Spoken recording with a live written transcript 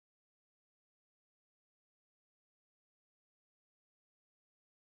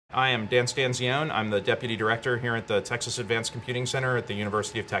I am Dan Stanzione. I'm the Deputy Director here at the Texas Advanced Computing Center at the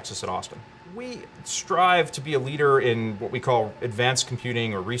University of Texas at Austin. We strive to be a leader in what we call advanced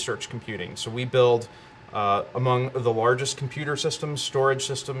computing or research computing. So we build among the largest computer systems, storage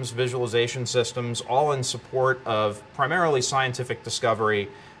systems, visualization systems, all in support of primarily scientific discovery,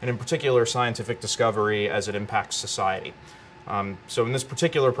 and in particular scientific discovery as it impacts society. So in this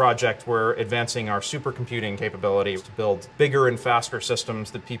particular project, we're advancing our supercomputing capabilities to build bigger and faster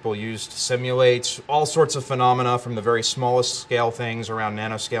systems that people use to simulate all sorts of phenomena, from the very smallest scale things around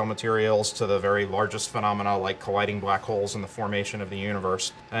nanoscale materials to the very largest phenomena like colliding black holes and the formation of the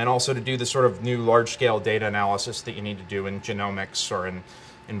universe. And also to do the sort of new large-scale data analysis that you need to do in genomics or in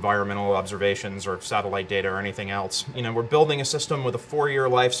environmental observations or satellite data or anything else. You know, we're building a system with a 4-year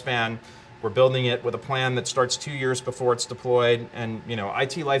lifespan. We're building it with a plan that starts 2 years before it's deployed, and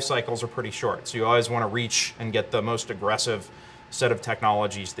IT life cycles are pretty short, so you always want to reach and get the most aggressive set of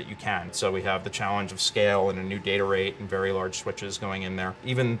technologies that you can. So we have the challenge of scale and a new data rate and very large switches going in there.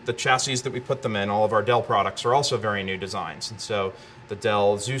 Even the chassis that we put them in, all of our Dell products are also very new designs. And so the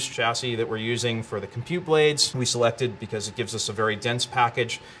Dell Zeus chassis that we're using for the compute blades, we selected because it gives us a very dense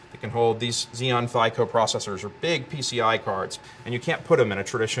package that can hold these Xeon Phi coprocessors or big PCI cards, and you can't put them in a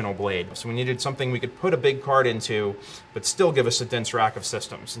traditional blade. So we needed something we could put a big card into, but still give us a dense rack of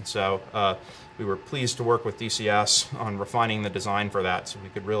systems. And so we were pleased to work with DCS on refining the design for that, so we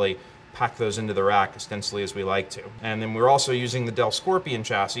could really pack those into the rack as densely as we like to. And then we're also using the Dell Scorpion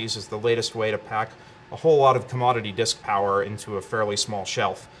chassis as the latest way to pack a whole lot of commodity disk power into a fairly small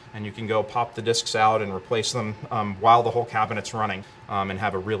shelf. And you can go pop the disks out and replace them while the whole cabinet's running, and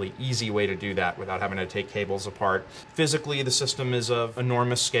have a really easy way to do that without having to take cables apart. Physically, the system is of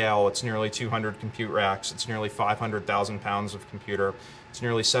enormous scale. It's nearly 200 compute racks. It's nearly 500,000 pounds of computer. It's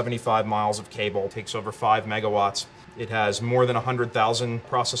nearly 75 miles of cable. It takes over 5 megawatts. It has more than 100,000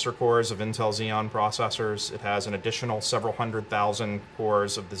 processor cores of Intel Xeon processors. It has an additional several 100,000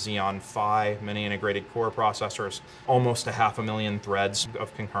 cores of the Xeon Phi mini-integrated core processors, almost 500,000 threads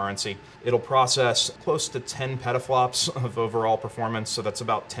of concurrency. It'll process close to 10 petaflops of overall performance, so that's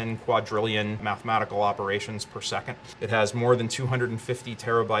about 10 quadrillion mathematical operations per second. It has more than 250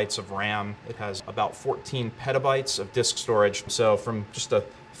 terabytes of RAM. It has about 14 petabytes of disk storage. So from just a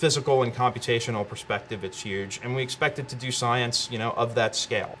physical and computational perspective, it's huge, and we expect it to do science, of that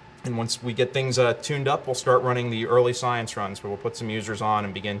scale. And once we get things tuned up, we'll start running the early science runs, where we'll put some users on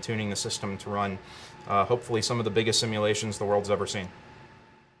and begin tuning the system to run hopefully some of the biggest simulations the world's ever seen.